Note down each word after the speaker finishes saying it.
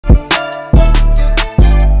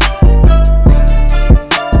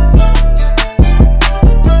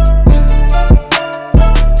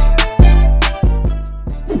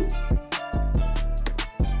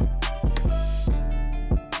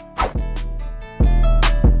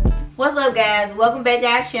What's up, guys? Welcome back to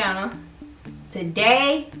our channel.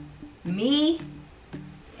 Today, me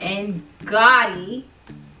and Gotti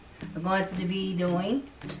are going to be doing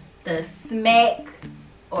the smack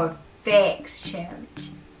or facts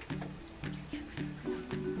challenge.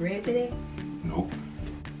 Ready for that? Nope.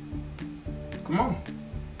 Come on.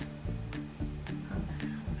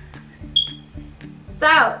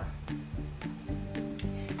 So,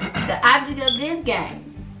 the object of this game,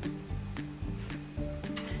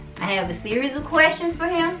 I have a series of questions for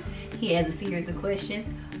him. He has a series of questions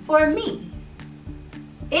for me.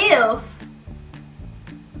 If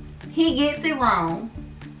he gets it wrong,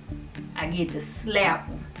 I get to slap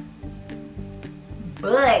him.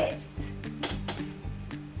 But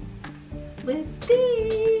with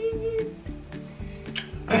this,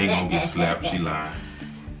 I ain't gonna get slapped. She lying.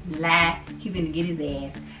 lie. He finna get his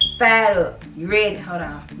ass fired up. You ready? Hold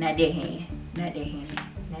on. Not that hand. Not that hand.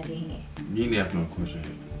 Not that hand. You ain't ask no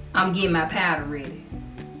question. I'm getting my powder ready.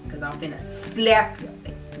 Cause I'm finna slap you.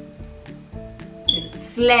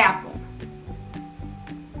 Finna slap him.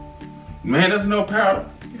 Man, there's no powder.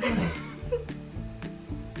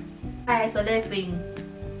 Alright, so let's see.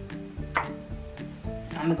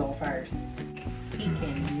 I'm gonna go first. He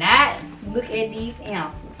cannot look at these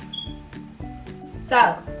answers.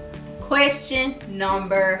 So, question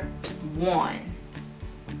number 1.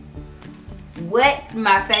 What's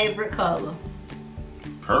my favorite color?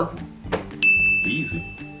 Purple. Easy.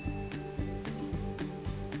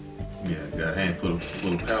 Yeah, got hand full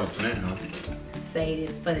of powder for that, huh? Say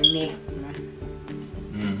this for the next one.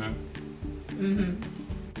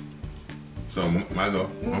 So, my go.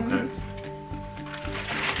 Okay.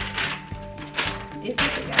 This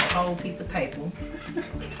nigga got a whole piece of paper.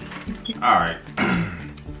 Alright.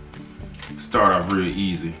 Start off real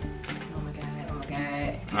easy. Oh my god, oh my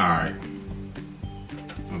god. Alright.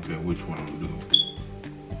 Okay, which one I'm gonna do?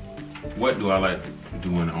 What do I like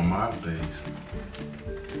doing on my days?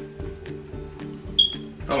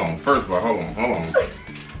 Hold on, first of all, hold on.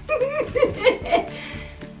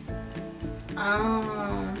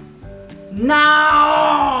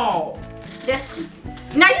 No!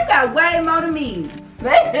 Now you got way more than me.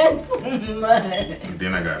 That's too much. And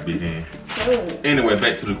then I got a big hand. Ooh. Anyway,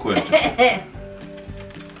 back to the question.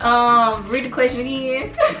 Read the question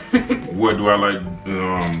again. What do I like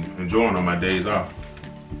enjoying on my days off?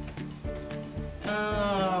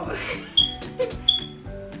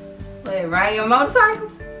 Wait, riding your motorcycle?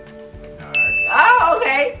 Alright. Oh,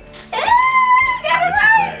 okay. Got it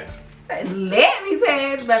right. Pass. Let me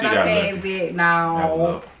pass, but She I got passed lucky. it. Got No.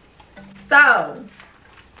 luck. So,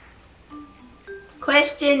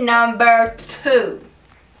 question number 2.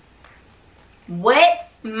 What's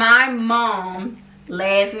my mom's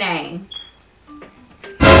last name?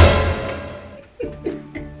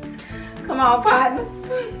 Come on, partner.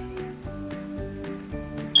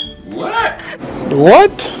 What?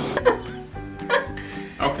 What?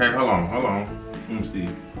 Okay, hold on. Let me see.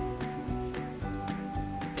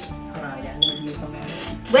 Hold on, y'all. Let me get some powder.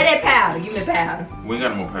 Where that powder? Give me the powder. We ain't got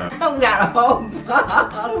no more powder. We got a whole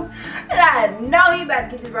bottle. And I know he about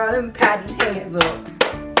to get this wrong. Let me pat these hands up.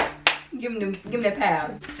 Give me that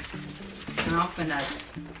powder. I'm finna.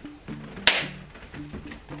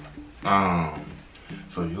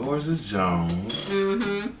 So yours is Jones.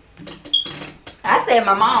 I said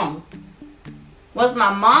my mom. What's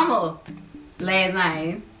my mama last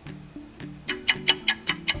name?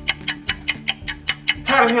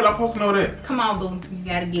 How the hell I'm supposed to know that? Come on, boo. You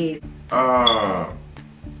gotta guess.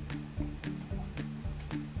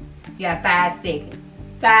 You got 5 seconds.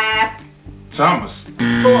 5, Thomas. 4.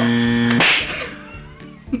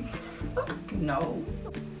 No.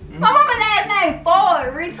 My mama last name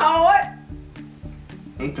Ford, retard.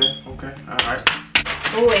 Okay, alright.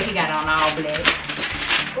 Ooh, he got on all black.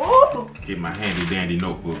 Ooh. Get my handy dandy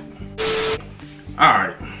notebook.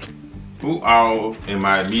 Alright. Who all in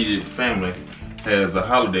my immediate family has a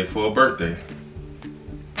holiday for a birthday?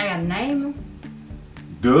 I gotta name him.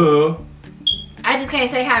 Duh. I just can't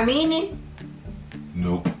say how many.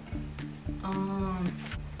 Nope.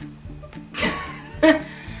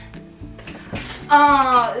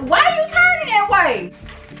 Why are you turning that way?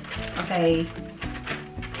 Okay.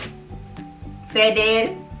 Fat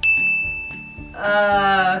Daddy.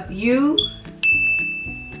 You.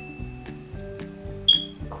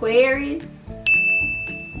 Aquarius.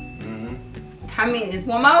 How many? Is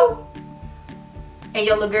one more? And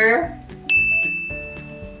your little girl.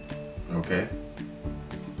 Okay.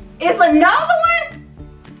 It's another one?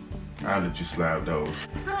 I'll let you slide those.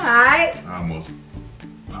 Alright. I almost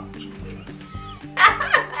popped you.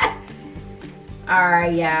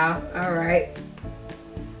 Alright, y'all. Alright.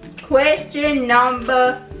 Question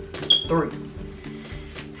number 3.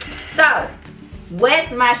 So,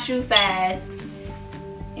 what's my shoe size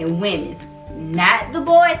in women's? Not the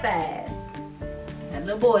boy size. Not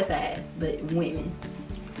the boy size, but women.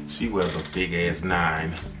 She wears a big ass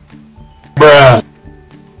 9. Bruh.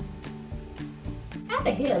 How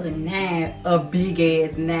the hell is 9 a big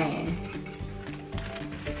ass 9?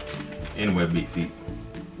 Anyway, big feet.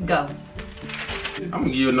 Go. I'm gonna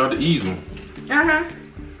give you another easy one. Uh-huh.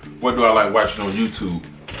 What do I like watching on YouTube?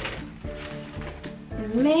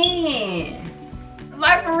 Man.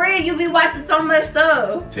 Like for real, you be watching so much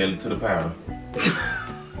stuff. Tell it to the powder.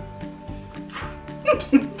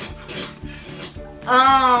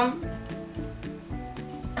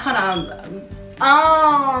 Hold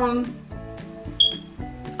on.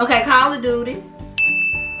 Okay, Call of Duty.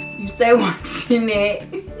 You stay watching that.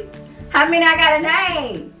 How many I got a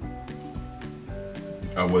name?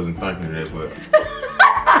 I wasn't thinking of that, but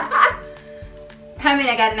How many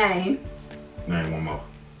I got a name? name one more.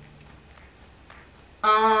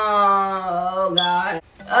 Oh God.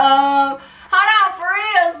 Hold on, for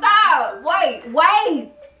real, stop.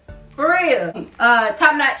 Wait. For real.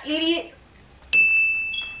 Top Notch Idiot.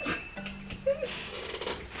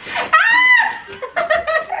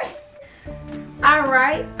 All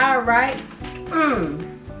right.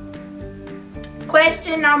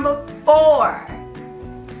 Question number 4.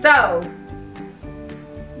 So,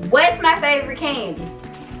 what's my favorite candy?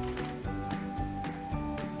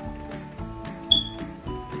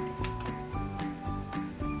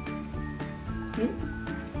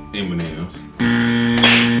 M&M's.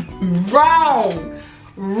 Wrong.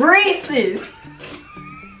 Reese's.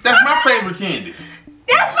 That's my favorite candy.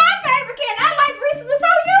 That's my favorite candy. I like Reese's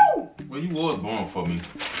before you. Well, you was born for me.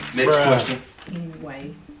 Next question.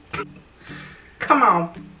 Anyway. Come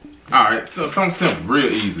on. Alright, so something simple,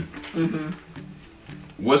 real easy.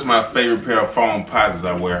 What's my favorite pair of foam posits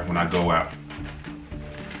I wear when I go out?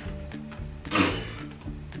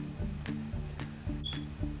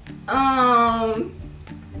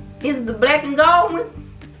 Is it the black and gold one?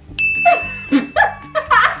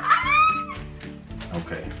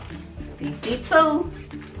 Okay. CC2.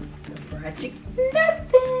 Project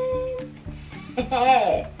nothing.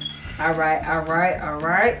 All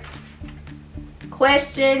right.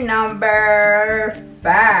 Question number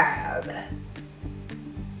 5.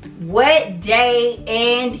 What day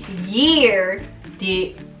and year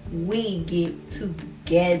did we get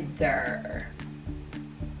together?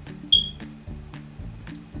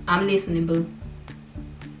 I'm listening, boo.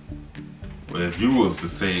 Well, if you was to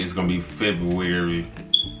say it's gonna be February.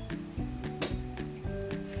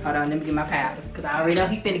 Hold on, let me get my powder, because I already know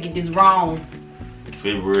he finna get this wrong.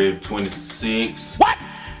 February 26th. What?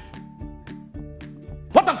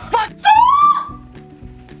 What the fuck?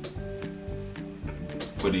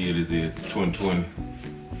 What year is it? 2020.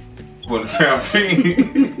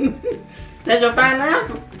 2017. That's your final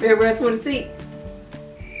answer? February 26th.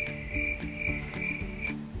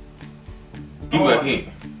 Give me a hint.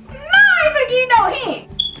 No, I ain't finna give you no hint.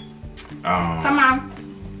 Come on.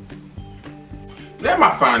 That's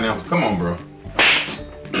my final answer. Come on, bro.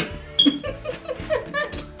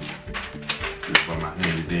 For my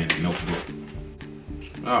handy dandy notebook.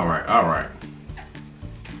 All right.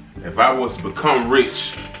 If I was to become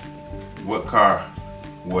rich, what car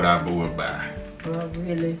would I buy? Oh,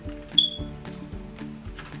 really?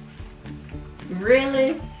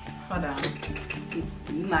 Really? Hold on.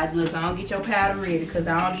 You might as well go and get your powder ready, because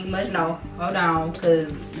I don't need much no. Hold on,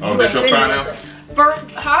 because... Oh, that's your final answer?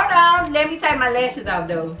 Hold on, let me take my lashes off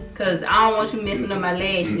though, because I don't want you messing up my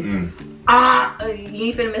lashes. You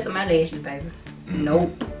ain't finna mess up my lashes, baby.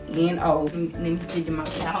 Nope. N-O. Let me stitch them up.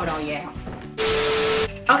 Hold on, yeah.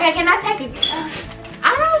 Okay, can I take it?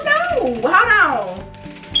 I don't know. Hold on.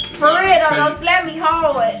 For real though, don't slap me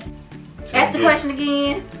hard. Ask the question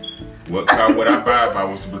again. What car would I buy if I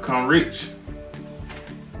was to become rich?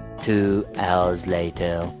 2 hours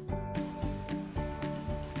later.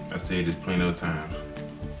 I said this plenty of times.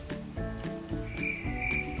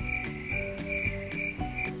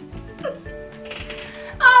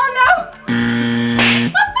 Oh no!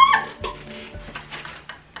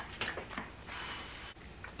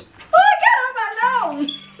 Oh, I got on my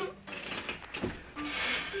nose.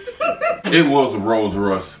 It was a Rolls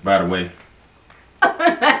Royce, by the way.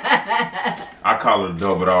 I call it a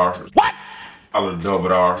double R. What? I call it a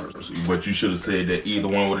double R, but you should have said that either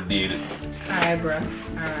one would have did it. Alright, bro.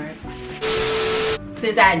 Alright.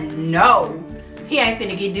 Since I know he ain't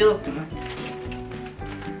finna get this one.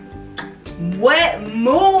 What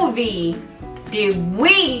movie did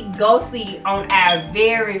we go see on our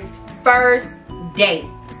very first date?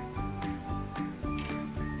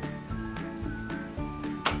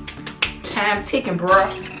 time ticking, bro.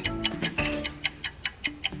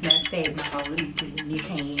 That's sad. No, let me put it in this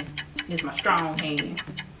hand. This is my strong hand.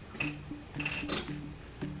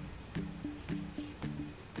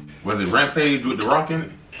 Was it Rampage with the Rock in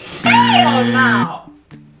it? Hell no.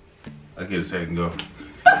 I get a second go.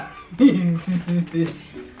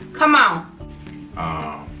 Come on.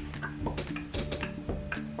 I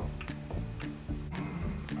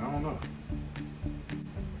don't know.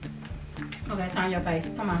 Okay, turn your face.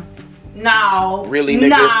 Come on. No. Really, nigga?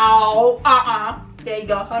 No. There you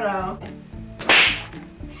go. Hold on.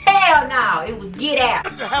 Hell no. It was Get Out.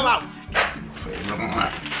 Get the hell out.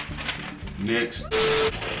 Next.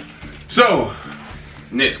 So,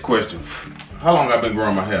 next question. How long I been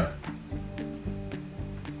growing my hair?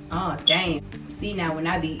 Oh, dang. See, now when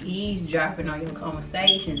I be eavesdropping on your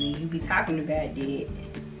conversations and you be talking about that,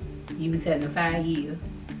 you be telling them 5 years.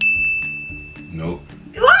 Nope.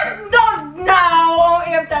 What? No,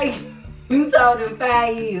 everything. You told them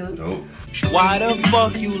 5 years. Nope. Why the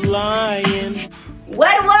fuck you lying?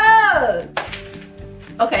 What it was?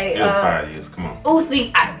 Okay, It was 5 years, come on. Oh,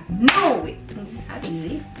 see, I knew it. I be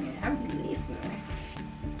listening.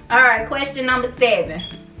 All right, question number 7.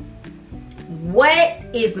 What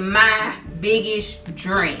is my biggest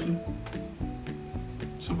dream?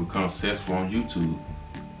 To become successful on YouTube.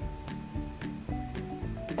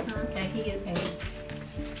 Okay, he is paid.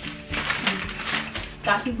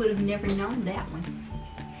 Thought he would have never known that one.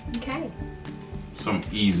 Okay. Some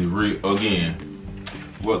easy, again.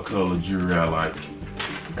 What color jewelry I like?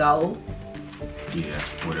 Gold. Yeah,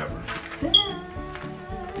 whatever.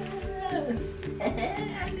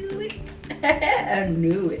 I knew it. I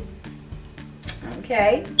knew it.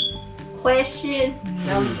 Okay. Question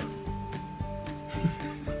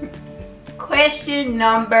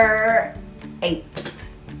number 8.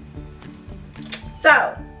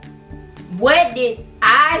 So, what did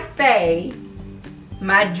I say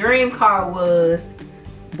my dream car was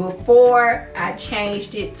before I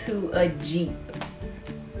changed it to a Jeep?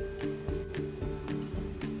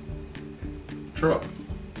 Truck.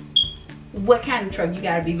 What kind of truck? You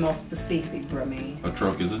gotta be more specific, bro, man. A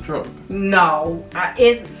truck is a truck. No,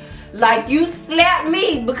 it's like you slapped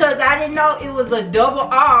me because I didn't know it was a double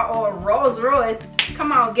R or a Rolls Royce.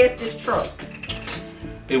 Come on, guess this truck.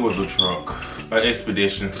 It was a truck. An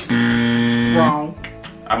Expedition. Wrong.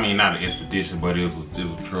 I mean, not an Expedition, but it was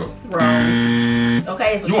a truck. Wrong.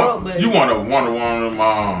 Okay, it's a truck, but you want one of them,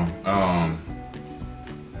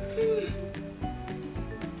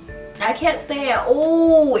 I kept saying,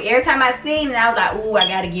 ooh, every time I seen it, I was like, ooh, I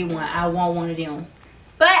gotta get one. I want one of them.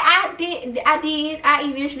 But I did. I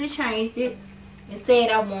eventually changed it and said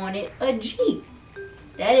I wanted a Jeep.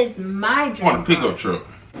 That is my dream. I want a pickup truck.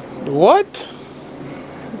 What?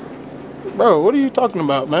 Bro, what are you talking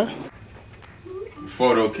about, man?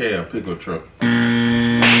 Photo cab pickup truck.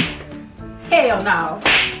 Hell no.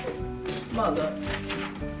 Mother.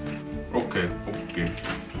 Okay.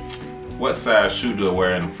 What size shoe do I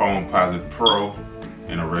wear in a Phone Posit Pro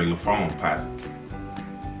and a regular Phone Posit?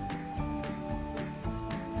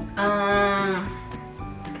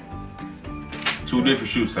 Two different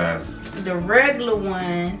shoe sizes. The regular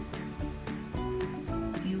one,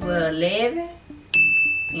 you were 11,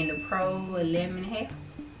 and the Pro 11 and a half.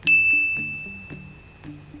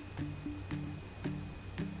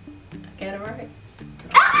 I got it right.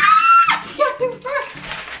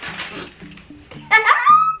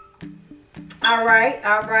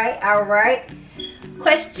 All right.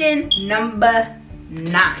 Question number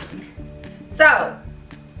 9. So,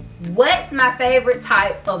 what's my favorite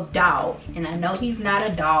type of dog? And I know he's not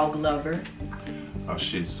a dog lover. A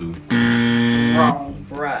Shih Tzu. Wrong,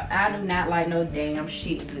 bruh. I do not like no damn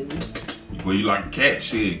Shih Tzu. Well, you like cat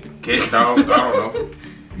shit, cat dog? I don't know.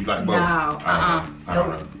 You like both? No, I don't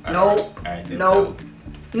know.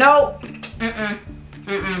 Nope.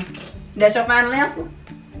 That's your final answer?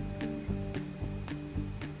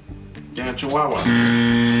 Damn Chihuahua.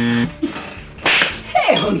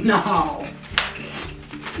 Hell no.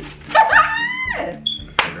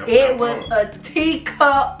 It was a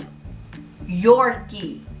teacup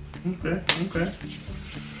Yorkie. Okay.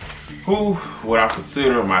 Who would I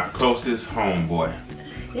consider my closest homeboy?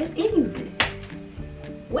 That's easy.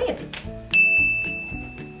 Webby.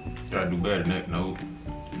 Gotta do better than that. No.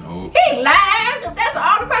 He lying, cause that's the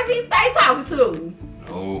only person he stay talking to.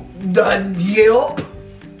 No.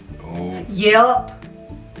 Yep.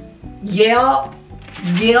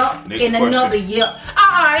 Next And another question. yep.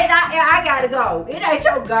 Alright, I gotta go. It ain't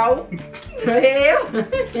your go. Hell.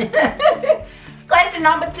 Question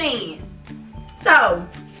number 10. So,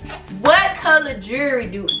 what color jewelry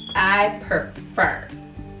do I prefer?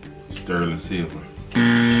 Sterling silver.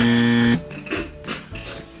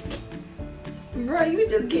 Bro, you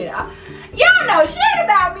just get out. Y'all know shit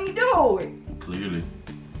about me, do it. Clearly.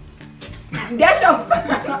 That's your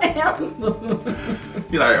final answer.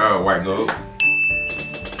 You like, white gold.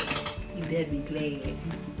 You better be glad.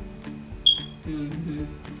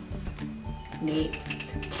 Next.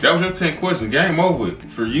 That was your 10 question. Game over with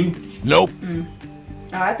for you. Nope. Oh,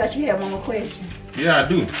 I thought you had one more question. Yeah, I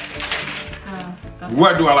do. Okay.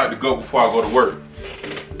 Where do I like to go before I go to work?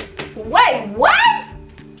 Wait, what?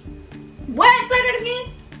 What? Say that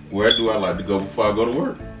again? Where do I like to go before I go to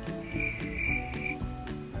work?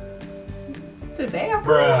 To the bathroom?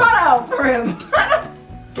 Bruh. Hold on for him.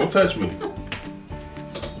 Don't touch me. Hold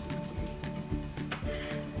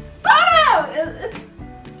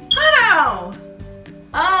on.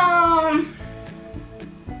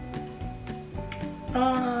 Hold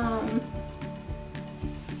on.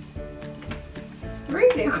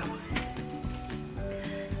 Read it.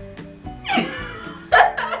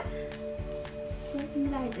 Where do you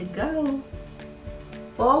like to go?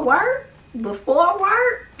 For work? Before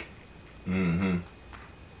work?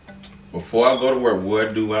 Before I go to work, where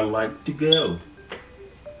do I like to go?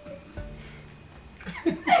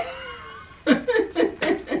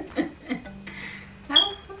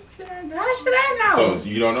 How should I know? So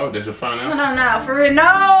you don't know? That's your final answer? No, for real,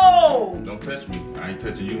 no. Don't touch me. I ain't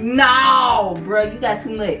touching you. No, bro, you got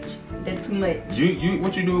too much. That's too much. You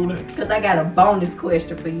what you do with that? Cause I got a bonus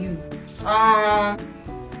question for you. Man,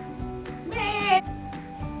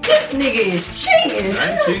 this nigga is cheating.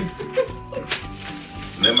 I ain't cheating.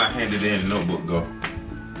 Let my handed in notebook go.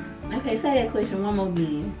 Okay, say that question one more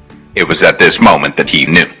again. It was at this moment that he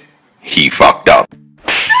knew. He fucked up.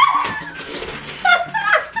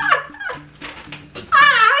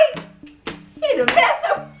 Alright. He the best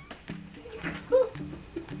of.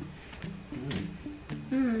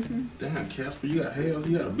 Damn, Casper, you got hair.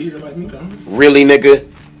 You got a beard like me, don't you? Really, nigga?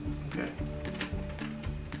 Okay.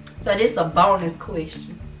 So this a bonus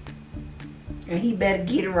question. And he better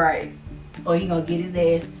get it right. Or he gonna get his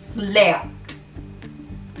ass slapped.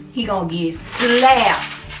 He gonna get slapped.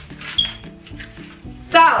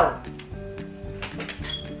 So,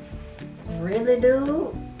 really,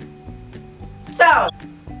 dude? So,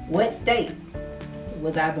 what state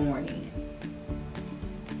was I born in?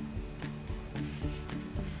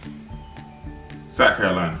 South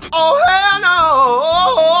Carolina. Oh, hell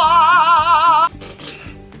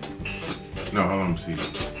no! No, hold on, let me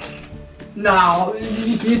see. No,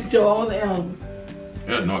 you get your own answer.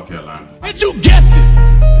 That's North Carolina. Ain't you guessed it?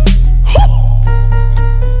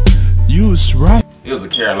 You was right. It was a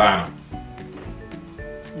Carolina.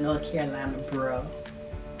 North Carolina, bro.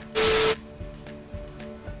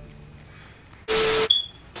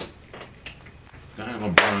 Damn,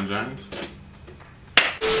 LeBron James.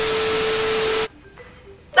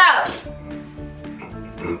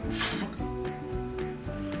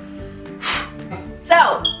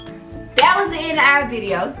 So, that was the end of our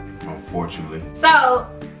video. Unfortunately. So,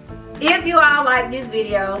 if you all like this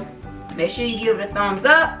video, make sure you give it a thumbs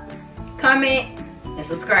up, comment, and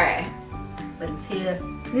subscribe. But until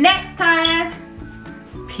next time,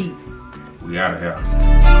 peace. We out of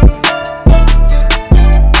here.